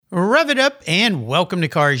Rev it up and welcome to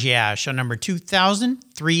Cars Yeah, show number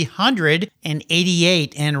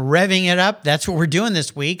 2388. And revving it up, that's what we're doing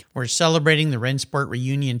this week. We're celebrating the Rennsport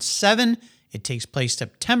Reunion 7. It takes place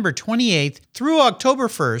September 28th through October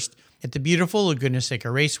 1st at the beautiful Laguna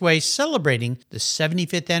Seca Raceway, celebrating the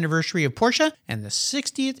 75th anniversary of Porsche and the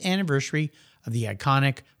 60th anniversary of the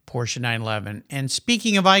iconic Porsche 911. And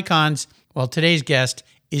speaking of icons, well, today's guest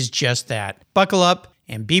is just that. Buckle up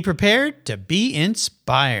and be prepared to be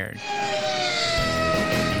inspired.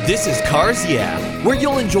 This is Cars Yeah, where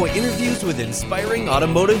you'll enjoy interviews with inspiring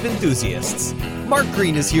automotive enthusiasts. Mark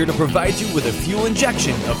Green is here to provide you with a fuel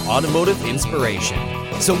injection of automotive inspiration.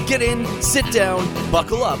 So get in, sit down,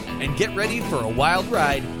 buckle up, and get ready for a wild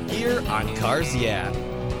ride here on Cars Yeah.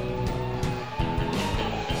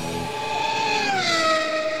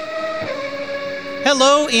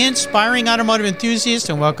 Hello, inspiring automotive enthusiasts,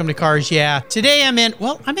 and welcome to Cars Yeah. Today I'm in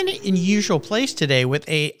an unusual place today with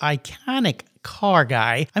a iconic car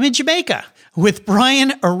guy. I'm in Jamaica with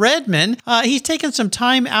Brian Redman. He's taken some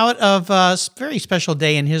time out of a very special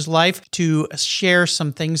day in his life to share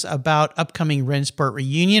some things about upcoming Rennsport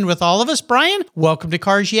Reunion with all of us. Brian, welcome to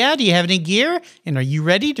Cars Yeah. Do you have any gear? And are you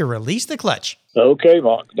ready to release the clutch? Okay,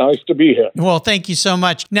 Mark. Nice to be here. Well, thank you so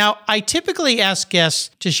much. Now, I typically ask guests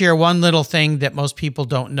to share one little thing that most people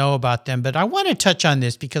don't know about them, but I want to touch on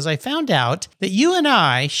this because I found out that you and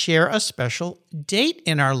I share a special date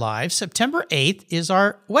in our lives. September 8th is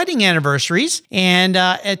our wedding anniversaries, and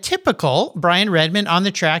a typical Brian Redman on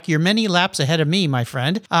the track. You're many laps ahead of me, my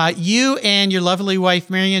friend. You and your lovely wife,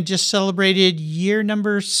 Marion, just celebrated year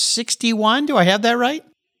number 61. Do I have that right?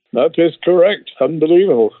 That is correct.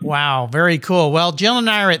 Unbelievable. Wow, very cool. Well, Jill and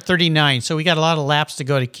I are at 39, so we got a lot of laps to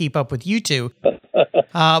go to keep up with you two. But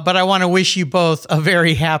I want to wish you both a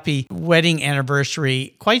very happy wedding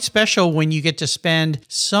anniversary. Quite special when you get to spend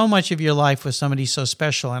so much of your life with somebody so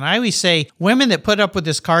special. And I always say, women that put up with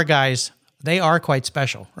this car, guys, they are quite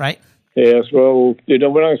special, right? Yes, well,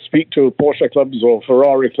 when I speak to Porsche clubs or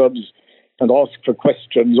Ferrari clubs and ask for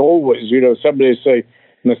questions, always, somebody say,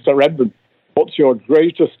 Mr. Redman, what's your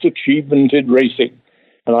greatest achievement in racing?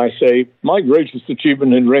 And I say, my greatest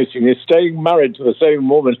achievement in racing is staying married to the same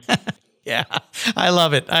woman. Yeah, I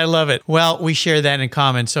love it. I love it. Well, we share that in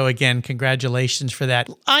common. So again, congratulations for that.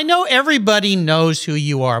 I know everybody knows who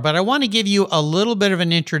you are, but I want to give you a little bit of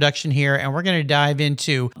an introduction here, and we're going to dive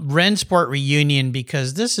into Rennsport Reunion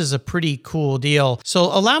because this is a pretty cool deal. So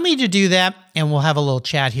allow me to do that, and we'll have a little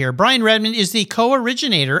chat here. Brian Redman is the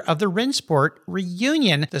co-originator of the Rennsport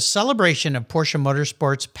Reunion, the celebration of Porsche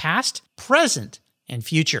Motorsports past, present, and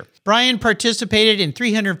future. Brian participated in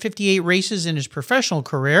 358 races in his professional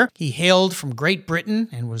career. He hailed from Great Britain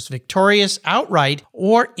and was victorious outright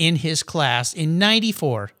or in his class in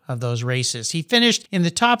 94 of those races. He finished in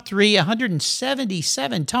the top three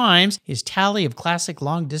 177 times. His tally of classic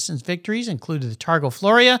long-distance victories included the Targa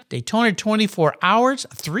Florio, Daytona 24 hours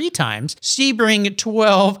 3 times, Sebring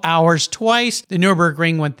 12 hours twice, the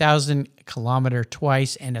Nürburgring 1,000-kilometer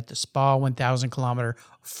twice, and at the Spa 1,000-kilometer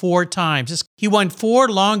 4 times. He won 4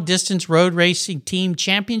 long-distance road racing team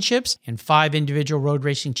championships and 5 individual road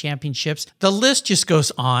racing championships. The list just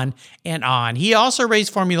goes on and on. He also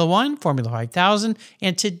raced Formula 1, Formula 5000,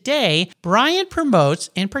 and today, Brian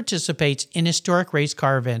promotes and participates in historic race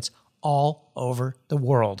car events all over the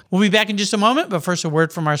world. We'll be back in just a moment, but first a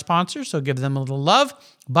word from our sponsors, so give them a little love.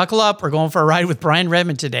 Buckle up. We're going for a ride with Brian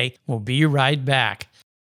Redman today. We'll be right back.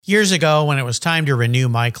 Years ago, when it was time to renew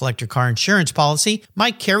my collector car insurance policy, my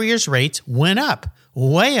carrier's rates went up,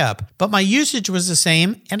 way up, but my usage was the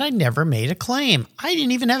same and I never made a claim. I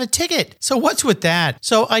didn't even have a ticket. So what's with that?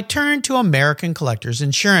 So I turned to American Collectors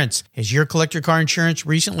Insurance. Has your collector car insurance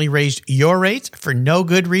recently raised your rates for no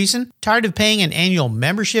good reason? Tired of paying an annual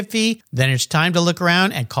membership fee? Then it's time to look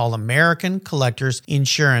around and call American Collectors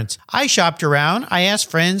Insurance. I shopped around, I asked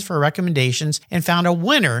friends for recommendations, and found a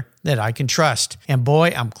winner that I can trust. And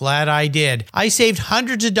boy, I'm glad I did. I saved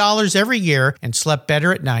hundreds of dollars every year and slept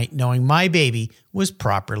better at night knowing my baby was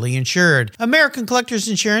properly insured. American Collectors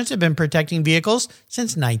Insurance have been protecting vehicles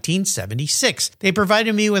since 1976. They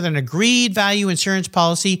provided me with an agreed value insurance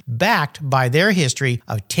policy backed by their history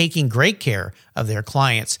of taking great care of their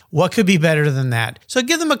clients. What could be better than that? So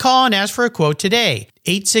give them a call and ask for a quote today.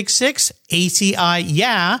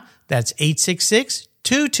 866-ACI-YEAH. That's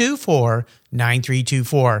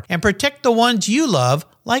 866-224-9324. And protect the ones you love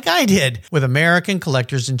like I did with American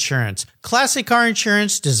Collectors Insurance. Classic car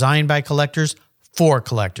insurance designed by collectors for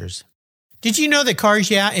collectors. Did you know that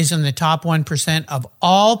Cars Yeah is in the top 1% of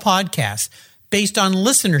all podcasts based on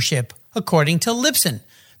listenership according to Libsyn,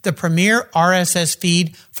 the premier RSS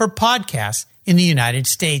feed for podcasts in the United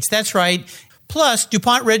States? That's right. Plus,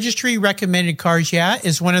 DuPont Registry recommended Cars Yeah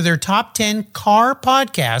is one of their top 10 car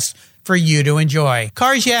podcasts for you to enjoy.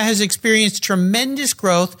 Cars Yeah has experienced tremendous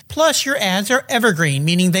growth, plus your ads are evergreen,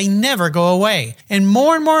 meaning they never go away. And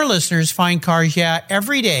more listeners find Cars Yeah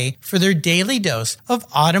every day for their daily dose of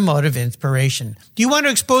automotive inspiration. Do you want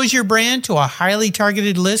to expose your brand to a highly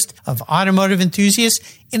targeted list of automotive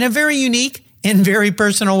enthusiasts in a very unique and very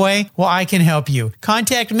personal way? Well, I can help you.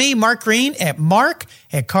 Contact me, Mark Green, at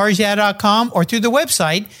mark@carsyeah.com or through the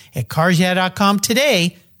website at carsyeah.com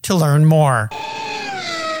today to learn more.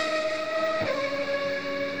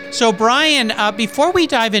 So, Brian, before we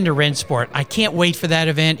dive into Rennsport, I can't wait for that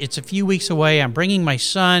event. It's a few weeks away. I'm bringing my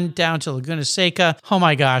son down to Laguna Seca. Oh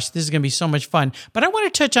my gosh, this is going to be so much fun. But I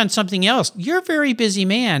want to touch on something else. You're a very busy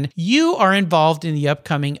man. You are involved in the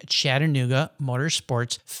upcoming Chattanooga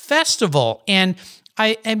Motorsports Festival. And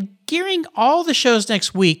I am gearing all the shows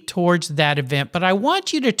next week towards that event, but I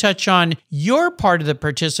want you to touch on your part of the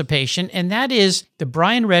participation, and that is the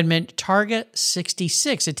Brian Redman Targa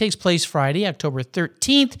 66. It takes place Friday, October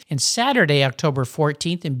 13th, and Saturday, October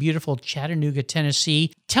 14th in beautiful Chattanooga,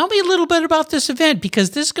 Tennessee. Tell me a little bit about this event,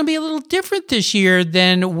 because this is going to be a little different this year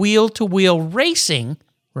than wheel-to-wheel racing,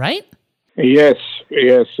 right? Yes.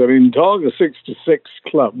 I mean, Targa 66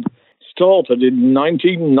 Club started in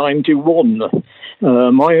 1991.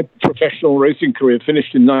 My professional racing career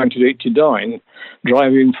finished in 1989,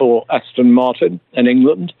 driving for Aston Martin in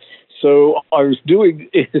England. So I was doing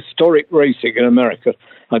historic racing in America.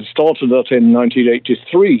 I'd started that in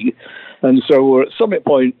 1983. And so we're at Summit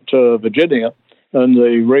Point, Virginia, and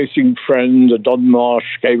a racing friend, Don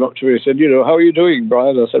Marsh, came up to me and said, how are you doing,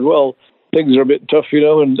 Brian? I said, well, things are a bit tough,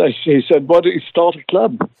 and he said, why don't you start a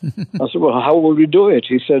club? I said, well, how will we do it?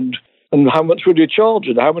 He said, and how much would you charge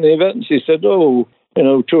and how many events? He said, 2 or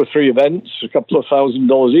 3 events, a couple of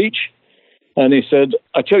 $1,000 each. And he said,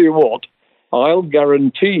 I tell you what, I'll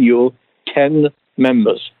guarantee you 10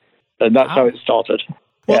 members. And that's how it started.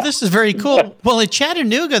 Well, This is very cool. Well, at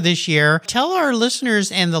Chattanooga this year, tell our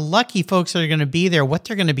listeners and the lucky folks that are going to be there what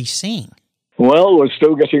they're going to be seeing. Well, we're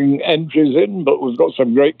still getting entries in, but we've got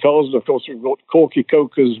some great cars. And of course, we've got Corky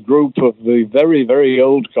Coker's group of the very, very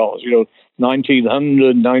old cars,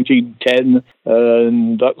 1900, 1910,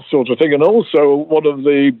 and that sort of thing. And also one of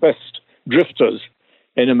the best drifters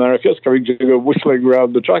in America is coming to go whistling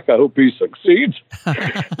around the track. I hope he succeeds.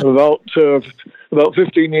 About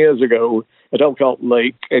 15 years ago at Elkhart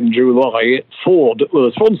Lake in July, Ford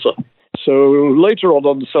was a sponsor. So later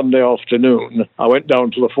on Sunday afternoon, I went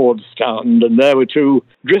down to the Ford stand, and there were 2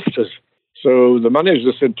 drifters. So the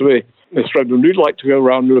manager said to me, Mr. Redman, we'd like to go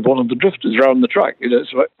around with one of the drifters around the track.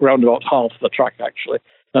 It's around about half the track, actually.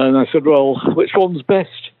 And I said, well, which one's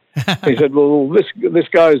best? He said, well, this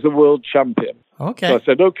guy is the world champion. Okay. So I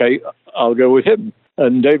said, okay, I'll go with him.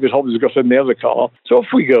 And David Hobbs got in the other car. So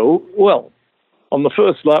off we go. Well, on the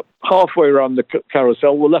first lap, halfway around the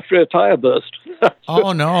carousel, the left rear tire burst.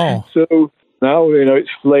 Oh, no. So now, it's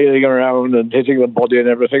flailing around and hitting the body and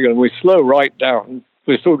everything, and we slow right down.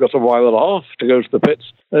 We've still got a mile and a half to go to the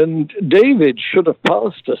pits, and David should have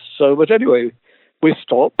passed us. But anyway, we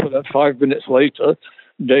stopped, and then 5 minutes later,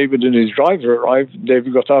 David and his driver arrived.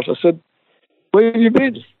 David got out. I said, where have you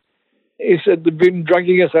been? He said, they've been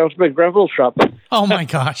dragging us out of a gravel trap. Oh, my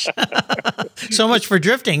gosh. So much for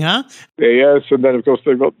drifting, huh? Yes, and then, of course,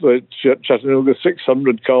 they've got the Chattanooga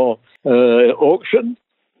 600 car auction,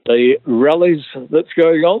 the rallies that's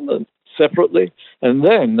going on separately, and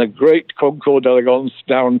then the great Concours d'Elegance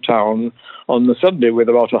downtown on the Sunday with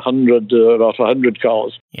about 100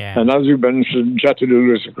 cars. Yeah. And as you mentioned,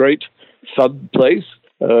 Chattanooga is a great fun place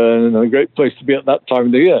and a great place to be at that time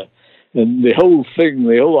of the year. And the whole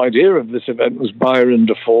idea of this event was Byron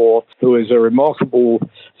DeFore, who is a remarkable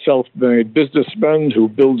self-made businessman who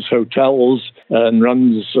builds hotels and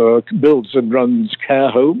builds and runs care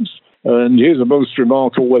homes. And he's a most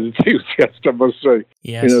remarkable enthusiast, I must say,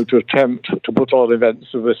 yes. To attempt to put on events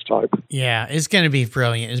of this type. Yeah, it's going to be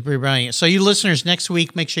brilliant. It's brilliant. So you listeners, next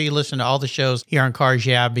week, make sure you listen to all the shows here on Cars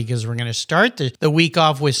Yeah, because we're going to start the week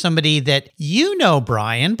off with somebody that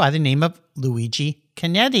Brian, by the name of Luigi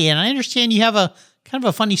Canetti. And I understand you have a kind of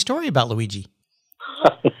a funny story about Luigi.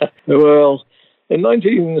 Well, in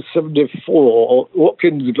 1974,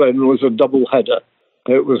 Watkins Glen was a double-header.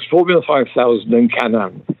 It was Formula 5000 and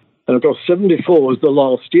Can-Am. And of course, 74 was the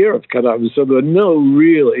last year of Can-Am, so there were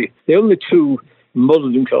the only 2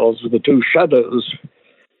 modern cars were the 2 Shadows,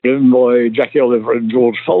 driven by Jackie Oliver and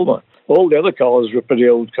George Fulmer. All the other cars were pretty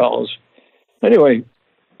old cars. Anyway,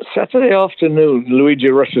 Saturday afternoon, Luigi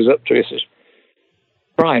rushes up to me and says,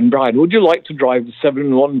 Brian, would you like to drive the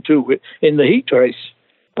 712 in the heat race?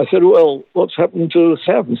 I said, well, what's happened to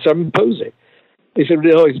Sam Posey? He said,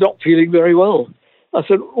 no, he's not feeling very well. I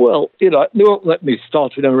said, well, they won't let me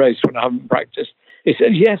start in a race when I haven't practiced. He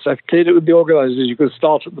said, yes, I've cleared it with the organisers. You can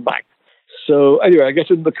start at the back. So anyway, I get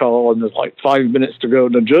in the car and there's like 5 minutes to go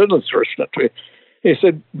and a journalist rushed up to me. He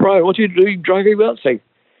said, Brian, what are you doing driving that thing?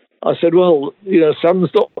 I said, well, Sam's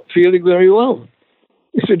not feeling very well.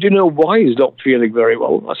 He said, do you know why he's not feeling very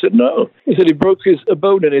well? I said, no. He said he broke a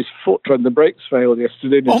bone in his foot when the brakes failed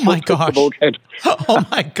yesterday. Oh, my gosh. Oh,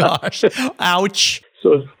 my gosh. Ouch.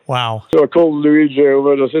 Wow. So I called Luigi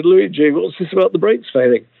over and I said, Luigi, what's this about the brakes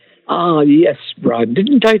failing? Ah, yes, Brian,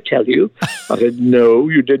 didn't I tell you? I said, no,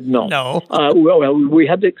 you did not. No. Well, we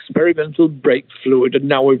had experimental brake fluid and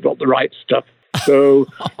now we've got the right stuff. So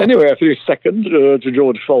anyway, I finished second to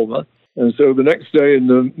George Fulmer. And so the next day in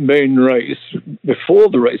the main race, before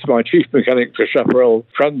the race, my chief mechanic for Chaparral,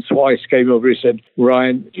 Franz Weiss, came over. He said,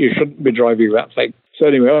 Ryan, you shouldn't be driving that thing. So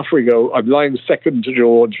anyway, off we go. I'm lying second to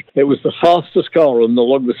George. It was the fastest car on the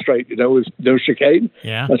longest straight, with no chicane.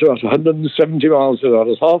 Yeah. At about 170 miles an hour. I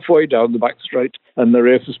was halfway down the back straight and the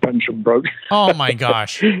rear suspension broke. Oh, my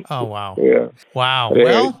gosh. Oh, wow. Yeah. Wow.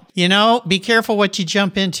 Anyway. Well, be careful what you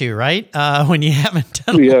jump into, right? When you haven't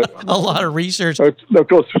done a lot of research. Of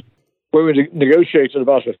course, when we negotiated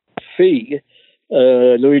about a fee,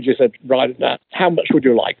 Luigi said, right, now, how much would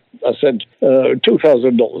you like? I said,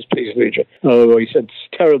 $2,000, please, Luigi. Oh, he said,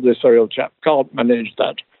 terribly sorry, old chap, can't manage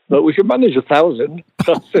that. But we can manage 1,000.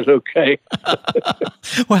 I said, okay.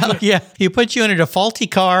 Well, yeah, he put you in a faulty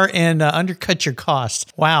car and undercut your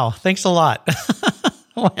costs. Wow, thanks a lot.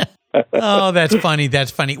 Oh, that's funny.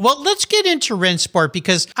 That's funny. Well, let's get into Rennsport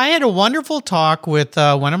because I had a wonderful talk with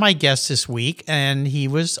one of my guests this week, and he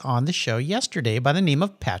was on the show yesterday by the name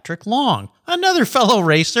of Patrick Long, another fellow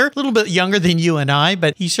racer, a little bit younger than you and I,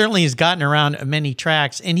 but he certainly has gotten around many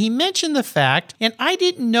tracks. And he mentioned the fact, and I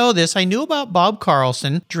didn't know this, I knew about Bob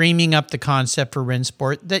Carlson dreaming up the concept for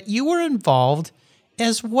Rennsport, that you were involved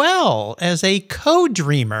as well as a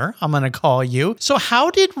co-dreamer, I'm going to call you. So how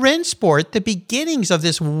did Rennsport, the beginnings of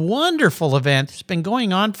this wonderful event that's been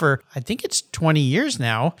going on for, I think it's 20 years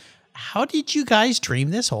now, how did you guys dream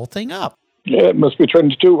this whole thing up? Yeah, it must be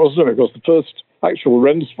 22, wasn't it? Because the first actual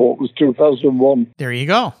Rennsport was 2001. There you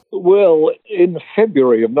go. Well, in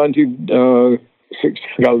February of 1960,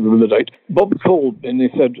 I can't remember the date, Bob called me and he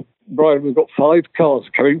said, Brian, we've got 5 cars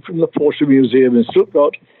coming from the Porsche Museum in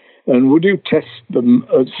Stuttgart, and would you test them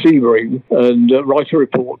at Sebring and write a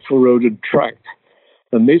report for Road and Track?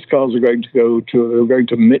 And these cars are going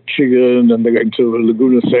to Michigan, and they're going to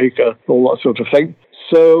Laguna Seca, all that sort of thing.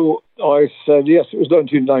 So I said yes. It was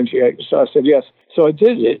 1998, so I said yes. So I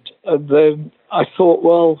did it, and then I thought,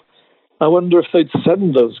 well, I wonder if they'd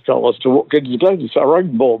send those cars to Watkins Glen. So I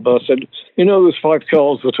rang Bob. I said, there's 5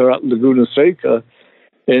 cars that are at Laguna Seca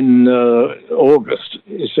in August.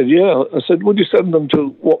 He said, yeah. I said, would you send them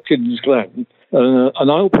to Watkins Glen?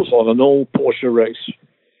 And I'll put on an all-Porsche race.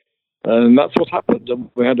 And that's what happened. And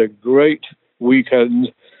we had a great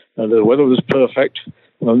weekend, and the weather was perfect,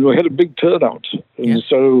 and we had a big turnout. And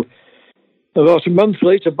so about a month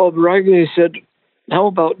later, Bob rang and he said, how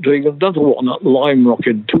about doing another one at Lime Rock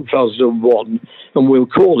in 2001, and we'll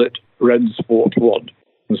call it Rennsport 1.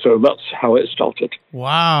 And so that's how it started.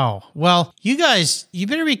 Wow. Well, you guys, you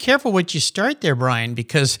better be careful what you start there, Brian,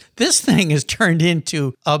 because this thing has turned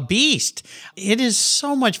into a beast. It is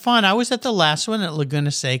so much fun. I was at the last one at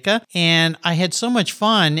Laguna Seca, and I had so much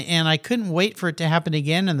fun, and I couldn't wait for it to happen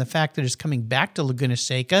again. And the fact that it's coming back to Laguna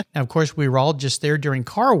Seca. Now, of course, we were all just there during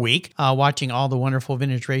Car Week, watching all the wonderful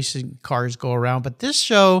vintage racing cars go around. But this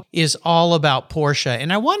show is all about Porsche.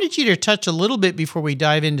 And I wanted you to touch a little bit before we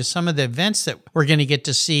dive into some of the events that we're going to get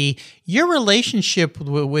to see. Your relationship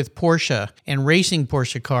with Porsche and racing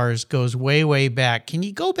Porsche cars goes way, way back. Can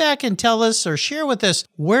you go back and tell us or share with us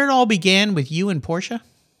where it all began with you and Porsche?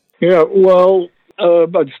 Yeah, well, I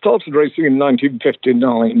started racing in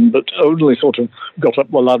 1959, but only sort of got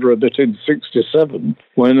up the ladder a bit in 67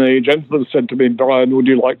 when a gentleman said to me, Brian, would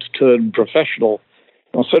you like to turn professional?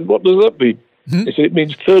 I said, what does that mean? He said, it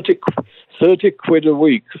means 30 quid a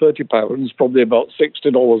week, £30, probably about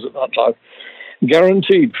 $60 at that time.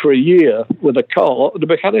 Guaranteed for a year with a car and a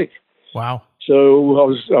mechanic. Wow. So I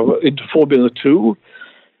was into Formula 2,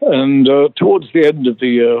 and towards the end of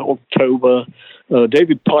the October,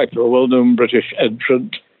 David Piper, a well-known British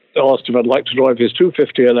entrant, asked if I'd like to drive his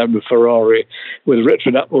 250LM Ferrari with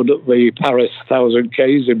Richard Atwood at the Paris 1000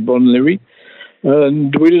 Ks in Bonnery.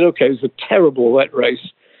 And we did okay. It was a terrible wet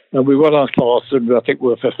race. And we won our class, and I think we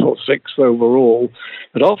were 5th or 6th overall.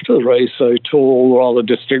 But after the race, a tall, rather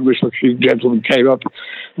distinguished-looking gentleman came up,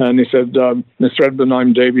 and he said, Mr. Redman,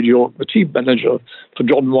 I'm David York, the team manager for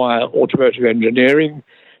John Wyer Automotive Engineering,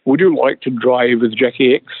 would you like to drive with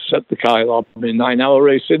Jackie Hicks at the Kyle Army 9-hour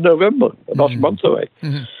race in November, about a month away?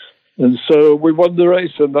 And so we won the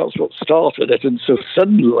race, and that's what started it. And so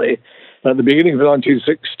suddenly, at the beginning of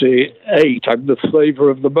 1968, I'm the flavor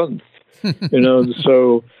of the month. And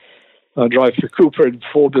so I drive for Cooper in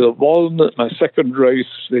Formula One. At my second race,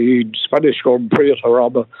 the Spanish Grand Prix at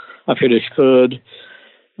Jarama, I finished third.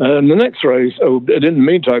 And the next race, and in the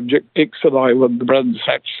meantime, Hicks and I won the Brands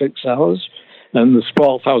Hatch 6 hours and the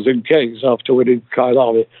Spa 1000 Ks after winning Kyle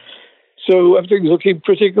Army. So everything's looking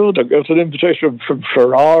pretty good. I got an invitation from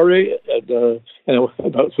Ferrari, and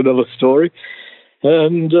that's another story.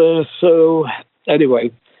 And so,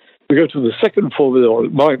 anyway, we go to the second Formula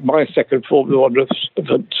One, my second Formula One at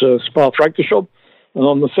Spa-Francorchamps, and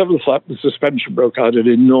on the seventh lap, the suspension broke. I had an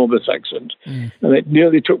enormous accident, and it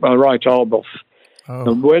nearly took my right arm off.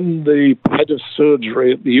 And when the head of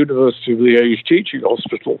surgery at the University of Liège Teaching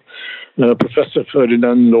Hospital, Professor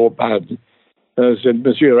Ferdinand Orban, said,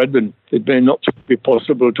 Monsieur Redman, it may not be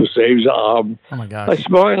possible to save the arm. Oh, my gosh. I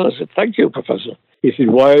smiled. I said, thank you, Professor. He said,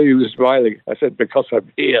 why are you smiling? I said, because I'm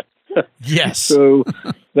here. Yes. So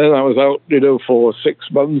then I was out, for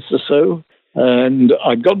 6 months or so. And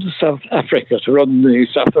I'd gone to South Africa to run the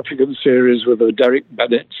South African series with a Derek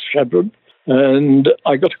Bennett Chevron. And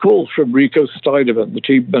I got a call from Rico Steinemann, the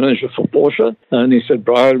team manager for Porsche. And he said,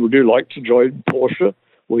 Brian, would you like to join Porsche?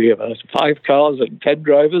 We have 5 cars and 10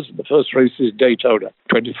 drivers. And the first race is Daytona,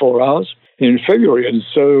 24 hours in February. And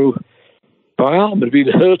so my arm had been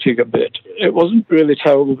hurting a bit. It wasn't really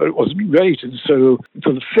terrible, but it wasn't great. And so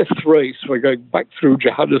for the 5th race, we're going back through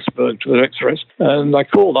Johannesburg to the next race. And I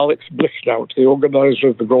called Alex Blichnout, the organizer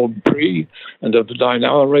of the Grand Prix and of the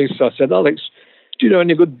 9-hour race. I said, Alex, do you know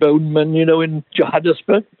any good bonemen, in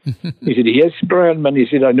Johannesburg? He said, yes, Brian. And he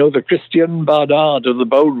said, I know the Christian Barnard of the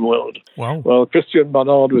bone world. Wow. Well, Christian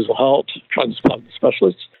Barnard was a heart transplant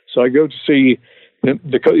specialist. So I go to see, in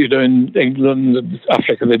England and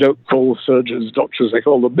Africa, they don't call surgeons doctors, they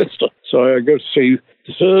call them mister. So I go to see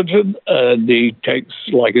the surgeon, and he takes,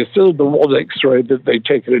 instead of the one x-ray that they'd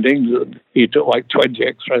taken in England, he took 20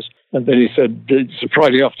 x-rays. And then he said, it's a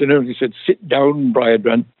Friday afternoon, he said, sit down, Brian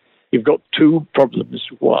Redman. You've got 2 problems.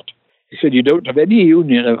 What? He said, you don't have any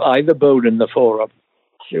union of either bone in the forearm.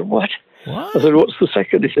 I said, what? I said, what's the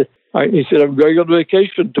second? He said, I'm going on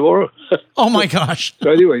vacation tomorrow. Oh, my gosh. So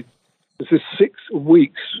anyway, this is 6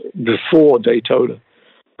 weeks before Daytona.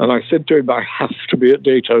 And I said to him, I have to be at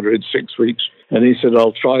Daytona in 6 weeks. And he said,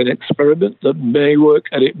 I'll try an experiment that may work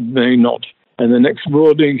and it may not. And the next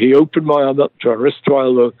morning, he opened my arm up to a wrist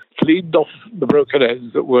trial, cleaned off the broken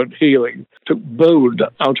ends that weren't healing, took bone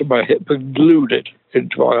out of my hip and glued it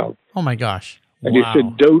into my arm. Oh, my gosh. And he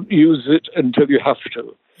said, don't use it until you have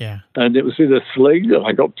to. Yeah. And it was in a sling, and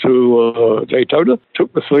I got to Daytona,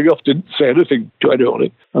 took the sling off, didn't say anything to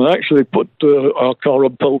anybody, and I actually put our car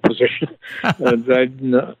on pole position. And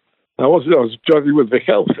then I was driving with Vic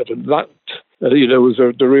Elford, and that, was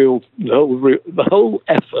the whole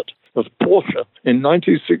effort of Porsche in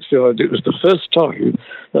 1969. It was the first time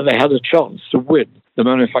that they had a chance to win the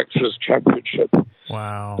Manufacturers' Championship.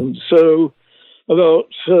 Wow. And so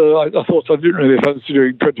I thought I didn't really fancy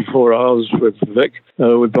doing 24 hours with Vic,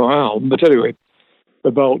 with my arm. But anyway,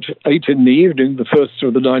 about 8 in the evening, the first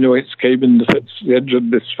of the 908s came in the pits, the engine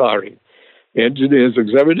misfiring. The engineers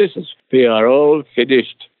examined it and said, we are all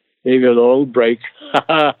finished. They will all break.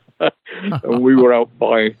 And we were out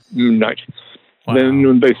by midnight. Wow. Then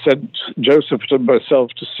when they sent Joseph and myself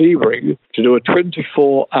to Sebring to do a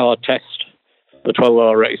 24-hour test, the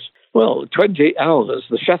 12-hour race. Well, 20 hours,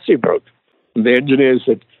 the chassis broke. And the engineer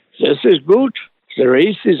said, this is good. The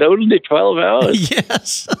race is only 12 hours.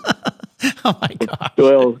 Yes. Oh, my gosh.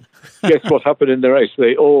 Well, guess what happened in the race?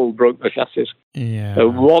 They all broke the chassis. Yeah.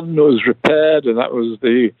 One was repaired, and that was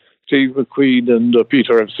the Steve McQueen and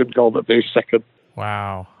Peter Evson called it the second.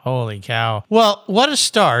 Wow. Holy cow. Well, what a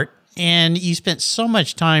start. And you spent so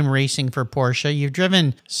much time racing for Porsche. You've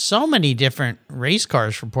driven so many different race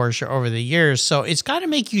cars for Porsche over the years. So it's got to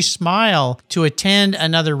make you smile to attend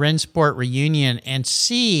another Rennsport reunion and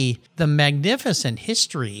see the magnificent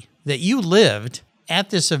history that you lived at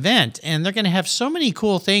this event. And they're going to have so many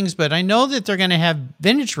cool things, but I know that they're going to have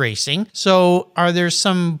vintage racing. So are there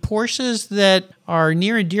some Porsches that are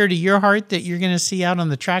near and dear to your heart that you're going to see out on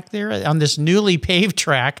the track there on this newly paved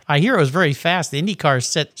track? I hear it was very fast. The IndyCars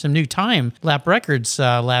set some new time lap records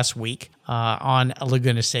last week on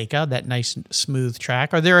Laguna Seca, that nice smooth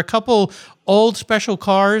track. Are there a couple old special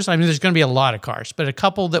cars? I mean, there's going to be a lot of cars, but a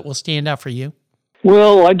couple that will stand out for you?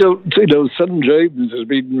 Well, I don't, son James has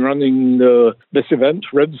been running this event,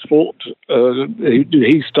 Rennsport.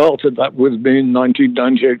 He started that with me in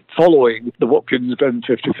 1998 following the Watkins Glen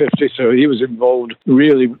 50/50, so he was involved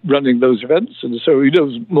really running those events, and so he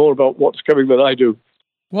knows more about what's coming than I do.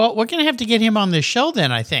 Well, we're going to have to get him on the show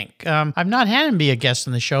then, I think. I've not had him be a guest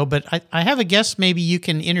on the show, but I have a guest. Maybe you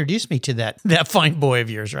can introduce me to that fine boy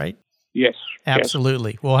of yours, right? Yes.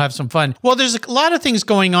 Absolutely. Yes. We'll have some fun. Well, there's a lot of things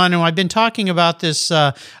going on, and I've been talking about this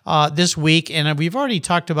this week, and we've already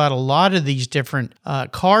talked about a lot of these different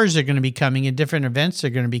cars that are going to be coming and different events that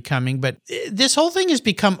are going to be coming, but this whole thing has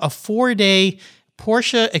become a 4-day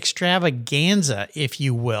Porsche extravaganza, if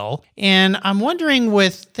you will. And I'm wondering,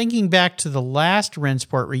 with thinking back to the last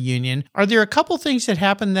Rennsport Reunion, are there a couple things that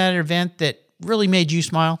happened at that event that really made you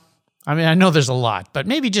smile? I mean, I know there's a lot, but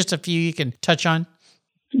maybe just a few you can touch on.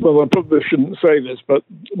 Well, I probably shouldn't say this, but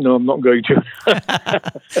no, I'm not going to.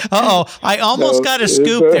 I almost got a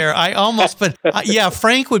scoop there. But yeah,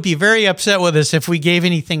 Frank would be very upset with us if we gave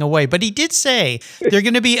anything away. But he did say they're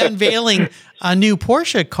going to be unveiling a new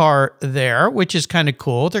Porsche car there, which is kind of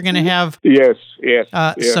cool. They're going to have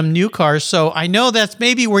some new cars. So I know that's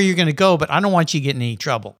maybe where you're going to go, but I don't want you getting any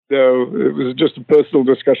trouble. No, it was just a personal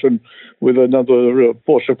discussion with another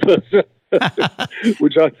Porsche person.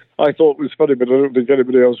 Which I thought was funny, but I don't think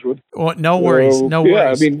anybody else would. Well, no worries. Yeah,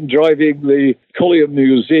 I mean, driving the Collier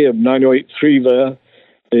Museum 9083 there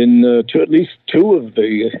in to at least two of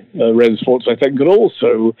the Rennsports, I think, and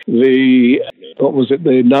also the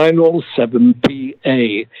 917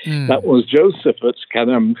 PA. That was Joe Siffert's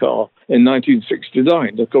Can-Am car in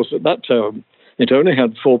 1969. Of course, at that time, it only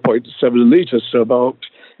had 4.7 litres, so about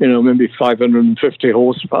maybe 550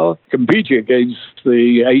 horsepower, competing against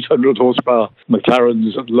the 800 horsepower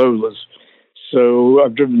McLarens and Lolas. So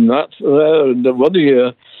I've driven that there, and 1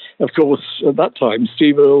 year, of course, at that time,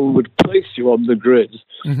 Steve Earle would place you on the grid,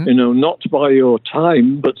 not by your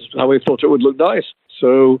time, but how he thought it would look nice.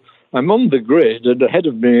 So I'm on the grid, and ahead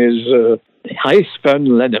of me is Gijs van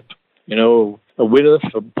Lennep, a winner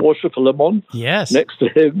from Porsche for Le Mans. Yes. Next to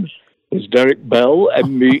him is Derek Bell,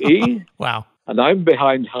 MBE. Wow. And I'm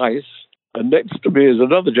behind Gijs, and next to me is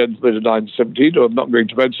another gentleman in 917, who I'm not going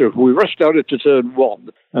to mention. We rushed down into turn one,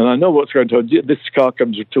 and I know what's going to happen. This car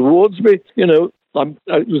comes towards me. It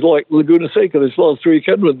was like Laguna Seca this last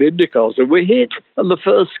weekend with the IndyCars, and we hit on the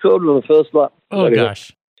first corner of the first lap. Oh,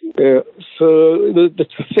 gosh. Yeah, so the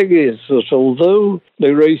thing is that although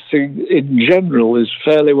the racing in general is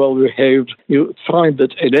fairly well behaved, you find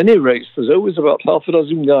that in any race there's always about half a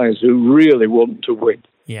dozen guys who really want to win.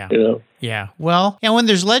 Yeah. Yeah. Well, and when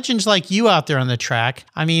there's legends like you out there on the track,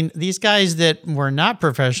 I mean, these guys that were not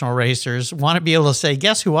professional racers want to be able to say,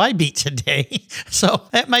 guess who I beat today? So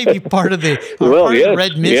that might be part of the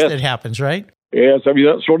red mist that happens, right? Yes, I mean,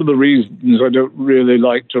 that's one of the reasons I don't really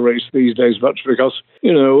like to race these days much, because,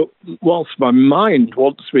 whilst my mind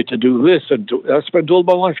wants me to do this, and I spent all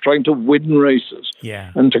my life trying to win races.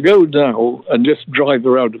 Yeah. And to go now and just drive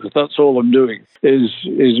around, because that's all I'm doing, is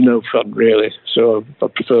no fun, really. So I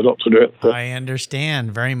prefer not to do it. I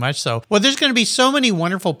understand, very much so. Well, there's going to be so many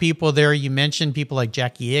wonderful people there. You mentioned people like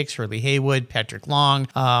Jackie Ickx, Hurley Haywood, Patrick Long.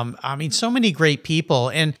 So many great people.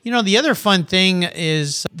 And, the other fun thing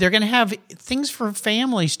is they're going to have things for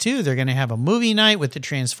families too. They're going to have a movie night with the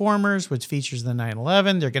Transformers, which features the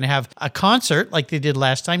 911. They're going to have a concert like they did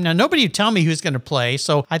last time. Now, nobody would tell me who's going to play,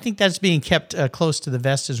 so I think that's being kept close to the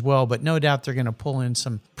vest as well, but no doubt they're going to pull in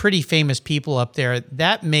some pretty famous people up there.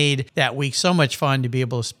 That made that week so much fun to be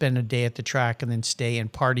able to spend a day at the track and then stay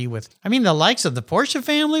and party with, the likes of the Porsche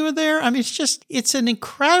family were there. It's an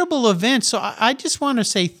incredible event. So I just want to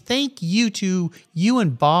say thank you to you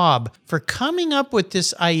and Bob for coming up with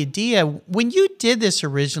this idea. When you did this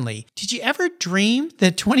originally, did you ever dream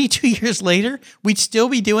that 22 years later, we'd still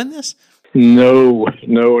be doing this? No.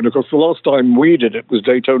 And of course, the last time we did it was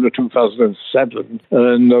Daytona 2007.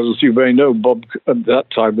 And as you may know, Bob at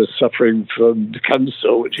that time was suffering from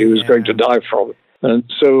cancer, which he was going to die from. And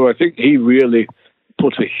so I think he really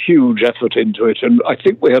put a huge effort into it. And I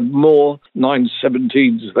think we had more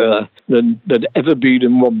 917s there than ever been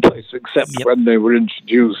in one place, except when they were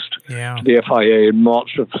introduced to the FIA in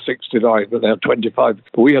March of 69, when they had 25.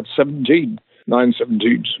 But we had 17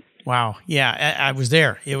 917s. Wow. Yeah, I was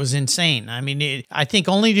there. It was insane. I think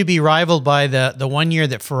only to be rivaled by the 1 year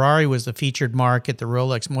that Ferrari was the featured mark at the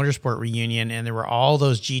Rolex Motorsport Reunion, and there were all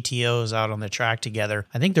those GTOs out on the track together.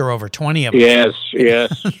 I think there were over 20 of them. Yes.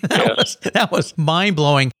 That was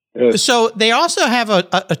mind-blowing. So they also have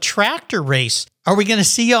a tractor race. Are we going to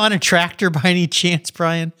see you on a tractor by any chance,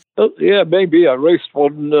 Brian? Yeah, maybe. I raced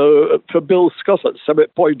one for Bill Scott at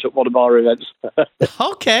Summit Point at one of our events.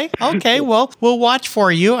 Okay. Well, we'll watch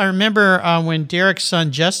for you. I remember when Derek's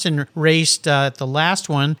son Justin raced at the last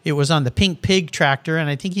one, it was on the Pink Pig tractor, and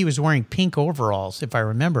I think he was wearing pink overalls, if I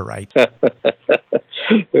remember right.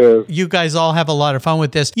 You guys all have a lot of fun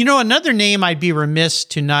with this. You know, another name I'd be remiss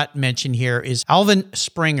to not mention here is Alvin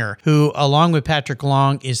Springer, who, along with Patrick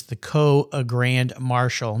Long, is the co-grand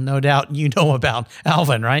marshal. No doubt you know about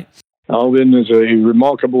Alvin, right? Alvin is a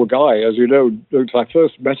remarkable guy. As you know, I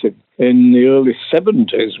first met him in the early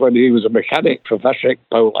 70s when he was a mechanic for Vasek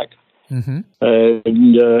Polak. Mm-hmm.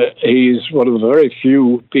 And he's one of the very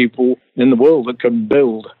few people in the world that can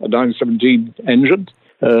build a 917 engine.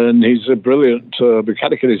 And he's a brilliant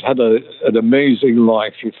mechanic, and he's had an amazing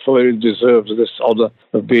life. He fully deserves this honor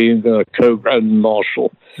of being a co-grand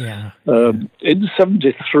marshal. Yeah. In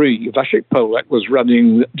 73, Vasek Polak was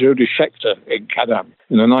running Jody Scheckter in Can-Am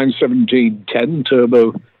in a 917-10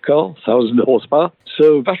 turbo car, 1,000 horsepower.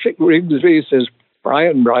 So Vasek rings me and says,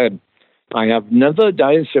 Brian, I have never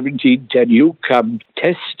 917-10. You come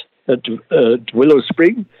test at Willow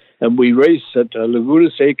Spring, and we race at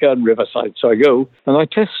Laguna Seca and Riverside. So I go, and I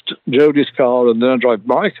test Jody's car, and then I drive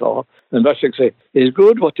my car, and Vasek say, is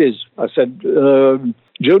good, what is? I said,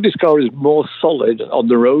 Jody's car is more solid on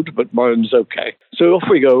the road, but mine's okay. So off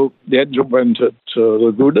we go. The engine went at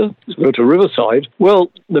Laguna. Let's go to Riverside.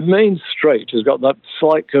 Well, the main straight has got that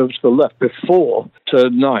slight curve to the left before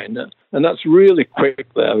turn 9, and that's really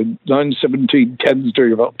quick there. 917-10's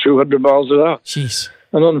doing about 200 miles an hour. Jeez.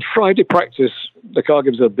 And on Friday practice, the car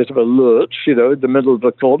gives a bit of a lurch, in the middle of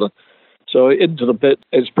the corner. So into the pit,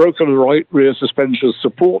 it's broken the right rear suspension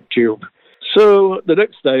support tube. So the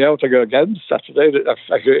next day out I go again, Saturday.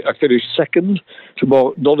 I finished second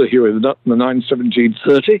to Donahue in the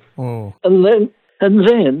 917-30. Oh. And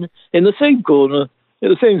then in the same corner, at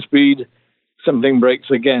the same speed, something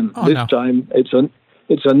breaks again. Oh, this time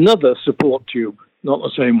it's another support tube, not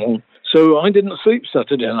the same one. So I didn't sleep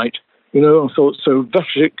Saturday night. I thought, so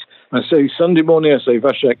Vasek, I say Sunday morning, I say,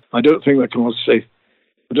 Vasek, I don't think the car's safe.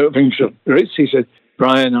 I don't think so. He said,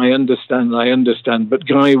 Brian, I understand, but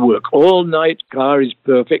Guy work all night, car is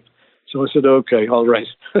perfect. So I said, okay, I'll race.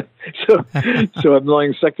 so I'm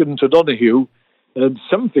lying second to Donahue, and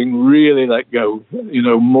something really let go,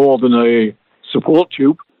 more than a support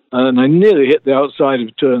tube. And I nearly hit the outside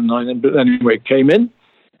of turn 9, but anyway, came in.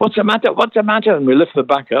 What's the matter? And we lift the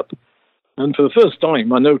back up. And for the first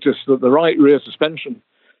time, I noticed that the right rear suspension,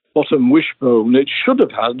 bottom wishbone, it should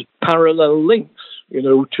have had parallel links,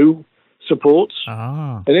 2 supports.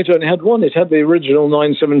 Ah. And it only had one. It had the original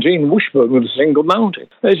 917 wishbone with a single mounting.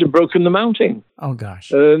 They had broken the mounting. Oh,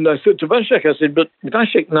 gosh. And I said to Vasek, but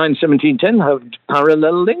Vasek 917-10 had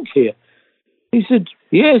parallel link here. He said,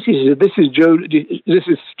 yes. He said, this is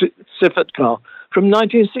Siffert car from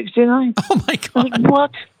 1969. Oh, my God. I said,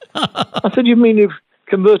 what? I said, you mean you've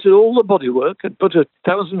converted all the bodywork and put a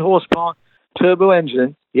 1,000 horsepower turbo engine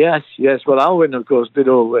in? Yes. Well, Alwyn, of course, did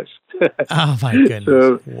all this. Oh, my goodness.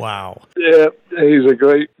 So, wow. Yeah, he's a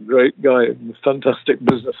great guy. Fantastic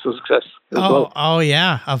business success as well. Oh,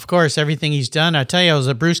 yeah. Of course, everything he's done. I tell you, I was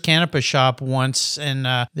at Bruce Canepa shop once, and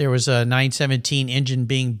there was a 917 engine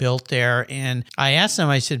being built there. And I asked him,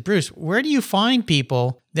 I said, Bruce, where do you find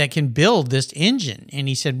people that can build this engine? And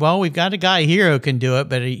he said, well, we've got a guy here who can do it.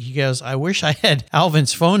 But he goes, I wish I had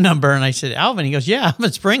Alvin's phone number. And I said, Alvin? He goes, yeah,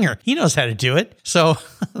 Alvin Springer. He knows how to do it. So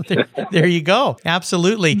there you go.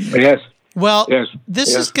 Absolutely. Yes. Well,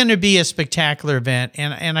 this is going to be a spectacular event,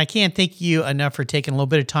 and I can't thank you enough for taking a little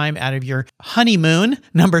bit of time out of your honeymoon,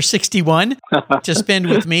 number 61, to spend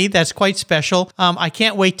with me. That's quite special. I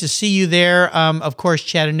can't wait to see you there. Of course,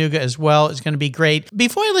 Chattanooga as well is going to be great.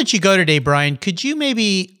 Before I let you go today, Brian, could you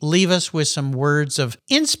maybe leave us with some words of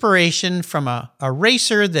inspiration from a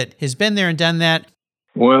racer that has been there and done that?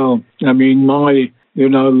 Well, I mean, my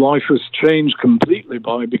life was changed completely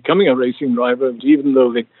by becoming a racing driver, and even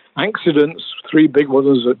though the accidents, 3 big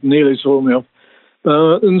ones that nearly saw me off.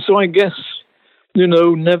 And so I guess,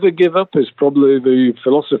 never give up is probably the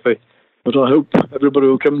philosophy. But I hope everybody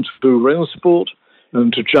will come to Rennsport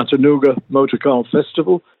and to Chattanooga Motor Car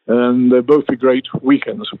Festival, and they'll both be great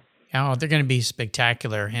weekends. Oh, they're going to be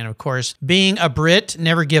spectacular. And of course, being a Brit,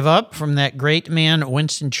 never give up, from that great man,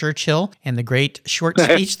 Winston Churchill, and the great short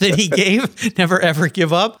speech that he gave, never ever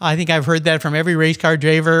give up. I think I've heard that from every race car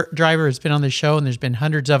driver that's been on the show, and there's been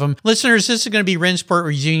hundreds of them. Listeners, this is going to be Rennsport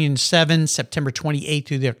Reunion 7, September 28th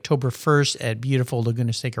through the October 1st at beautiful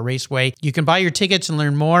Laguna Seca Raceway. You can buy your tickets and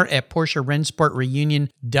learn more at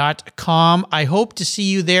PorscheRennsportReunion.com. I hope to see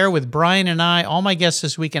you there with Brian and I, all my guests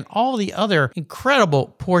this week, and all the other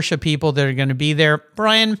incredible Porsche people that are going to be there.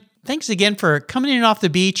 Brian, thanks again for coming in off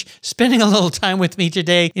the beach, spending a little time with me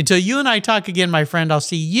today. Until you and I talk again, my friend, I'll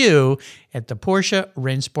see you at the Porsche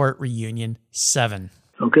Rennsport Reunion 7.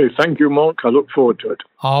 Okay, thank you, Mark. I look forward to it.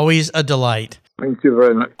 Always a delight. Thank you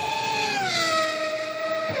very much.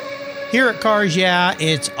 Here at Cars Yeah,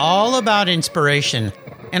 it's all about inspiration.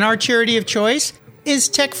 And our charity of choice is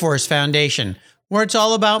Tech Force Foundation, where it's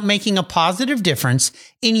all about making a positive difference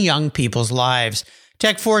in young people's lives.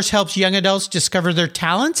 Tech Force helps young adults discover their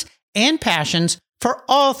talents and passions for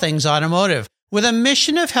all things automotive, with a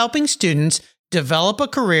mission of helping students develop a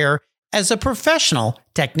career as a professional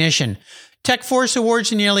technician. Tech Force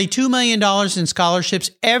awards nearly $2 million in scholarships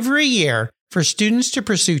every year for students to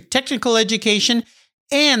pursue technical education,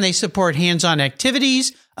 and they support hands-on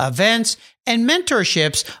activities, events, and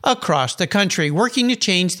mentorships across the country, working to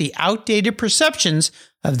change the outdated perceptions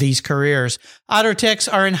of these careers. Auto techs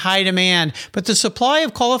are in high demand, but the supply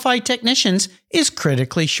of qualified technicians is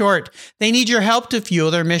critically short. They need your help to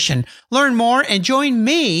fuel their mission. Learn more and join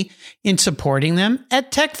me in supporting them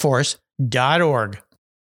at techforce.org.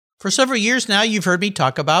 For several years now, you've heard me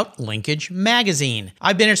talk about Linkage Magazine.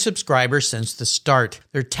 I've been a subscriber since the start.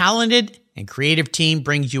 Their talented and creative team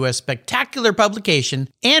brings you a spectacular publication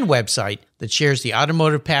and website that shares the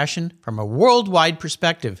automotive passion from a worldwide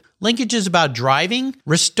perspective. Linkage is about driving,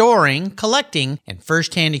 restoring, collecting, and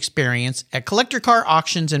first-hand experience at collector car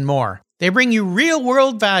auctions and more. They bring you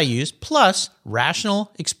real-world values plus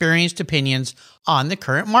rational, experienced opinions on the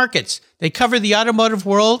current markets. They cover the automotive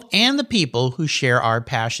world and the people who share our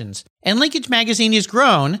passions. And Linkage Magazine has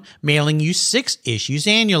grown, mailing you 6 issues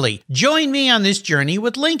annually. Join me on this journey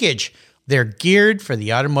with Linkage. They're geared for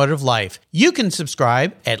the automotive life. You can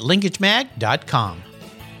subscribe at linkagemag.com.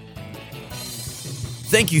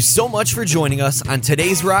 Thank you so much for joining us on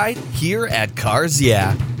today's ride here at Cars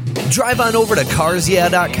Yeah. Drive on over to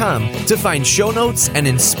carsyeah.com to find show notes and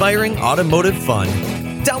inspiring automotive fun.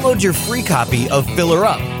 Download your free copy of Filler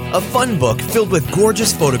Up, a fun book filled with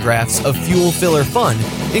gorgeous photographs of fuel filler fun,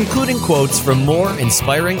 including quotes from more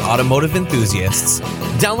inspiring automotive enthusiasts.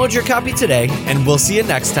 Download your copy today, and we'll see you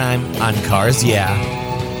next time on Cars Yeah.